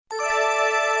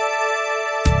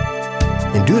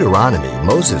In Deuteronomy,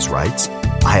 Moses writes,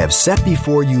 I have set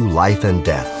before you life and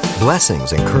death,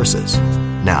 blessings and curses.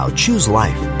 Now choose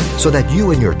life, so that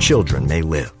you and your children may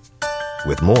live.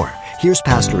 With more, here's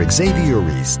Pastor Xavier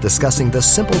Reese discussing the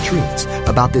simple truths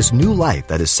about this new life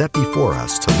that is set before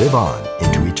us to live on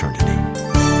into eternity.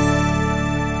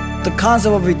 The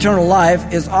concept of eternal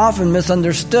life is often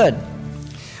misunderstood,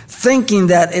 thinking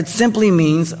that it simply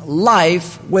means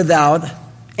life without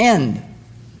end.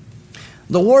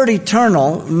 The word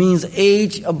eternal means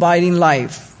age-abiding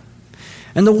life.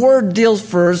 And the word deals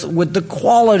first with the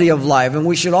quality of life, and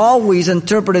we should always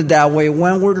interpret it that way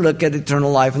when we look at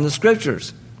eternal life in the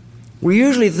Scriptures. We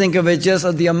usually think of it just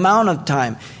as the amount of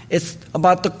time. It's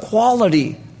about the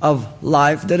quality of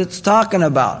life that it's talking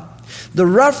about. The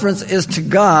reference is to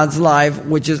God's life,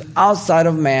 which is outside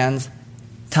of man's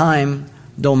time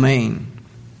domain.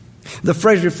 The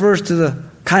phrase refers to the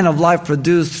kind of life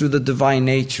produced through the divine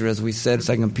nature, as we said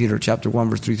in 2 Peter chapter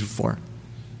 1, verse 3 through 4.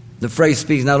 The phrase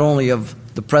speaks not only of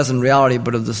the present reality,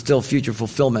 but of the still future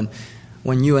fulfillment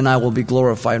when you and I will be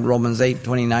glorified, Romans 8,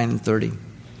 29 and 30.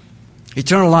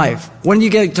 Eternal life. When do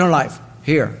you get eternal life?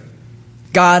 Here.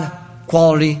 God,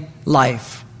 quality,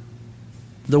 life.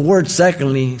 The word,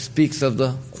 secondly, speaks of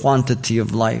the quantity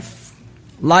of life.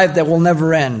 Life that will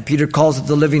never end. Peter calls it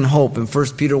the living hope in 1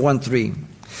 Peter 1, 3.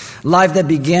 Life that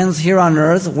begins here on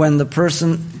earth when the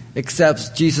person accepts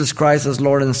Jesus Christ as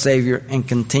Lord and Savior and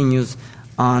continues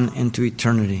on into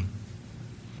eternity.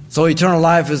 So eternal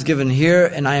life is given here,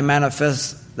 and I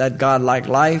manifest that God-like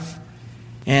life.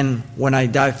 And when I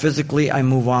die physically, I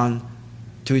move on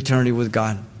to eternity with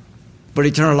God. But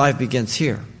eternal life begins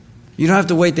here. You don't have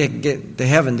to wait to get to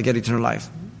heaven to get eternal life.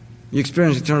 You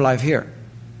experience eternal life here,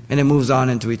 and it moves on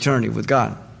into eternity with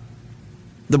God.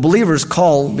 The believers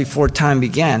called before time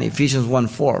began, Ephesians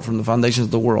 1:4, from the foundations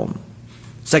of the world.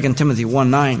 2 Timothy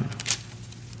 1:9.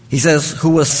 He says,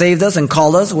 who has saved us and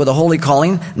called us with a holy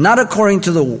calling, not according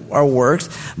to our works,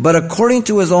 but according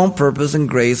to his own purpose and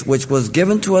grace, which was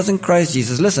given to us in Christ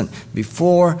Jesus. Listen,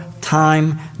 before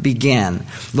time began.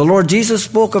 The Lord Jesus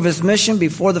spoke of his mission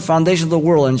before the foundation of the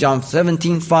world in John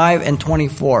 17:5 and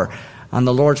 24. On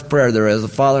the Lord's Prayer there is, the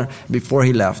Father before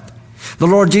he left. The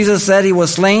Lord Jesus said he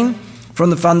was slain from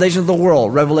the foundation of the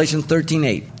world, Revelation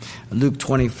 13:8. Luke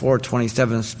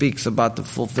 24:27 speaks about the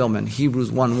fulfillment. Hebrews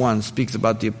 1:1 speaks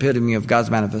about the epitome of God's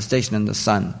manifestation in the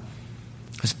Son.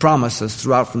 His promises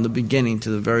throughout from the beginning to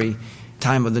the very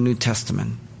time of the New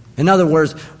Testament. In other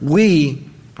words, we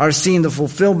are seeing the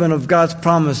fulfillment of God's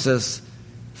promises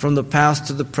from the past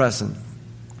to the present.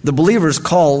 The believers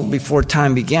called before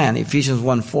time began, Ephesians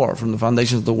 1:4, from the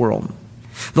foundations of the world.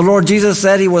 The Lord Jesus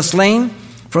said he was slain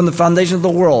from the foundation of the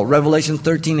world, Revelation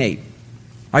 13:8.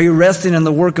 Are you resting in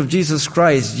the work of Jesus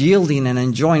Christ, yielding and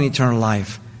enjoying eternal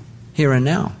life here and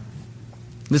now?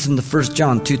 Listen to 1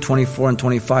 John 2:24 and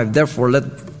 25. Therefore, let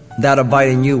that abide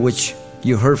in you which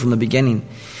you heard from the beginning.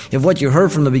 If what you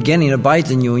heard from the beginning abides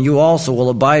in you, and you also will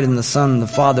abide in the Son and the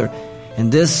Father.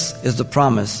 And this is the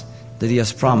promise that he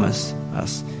has promised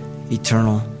us,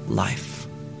 eternal life.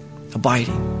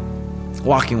 Abiding,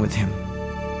 walking with him.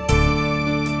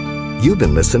 You've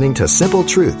been listening to Simple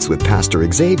Truths with Pastor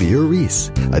Xavier Reese,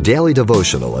 a daily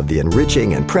devotional of the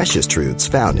enriching and precious truths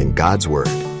found in God's Word.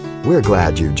 We're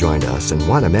glad you joined us and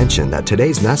want to mention that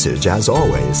today's message, as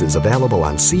always, is available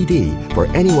on CD for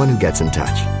anyone who gets in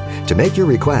touch. To make your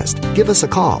request, give us a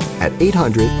call at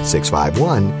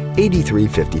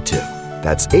 800-651-8352.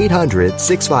 That's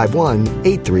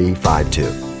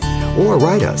 800-651-8352. Or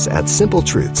write us at Simple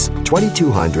Truths,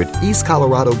 2200 East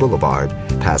Colorado Boulevard,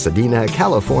 Pasadena,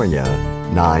 California,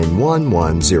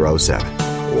 91107.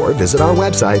 Or visit our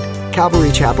website,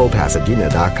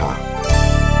 CalvaryChapelPasadena.com.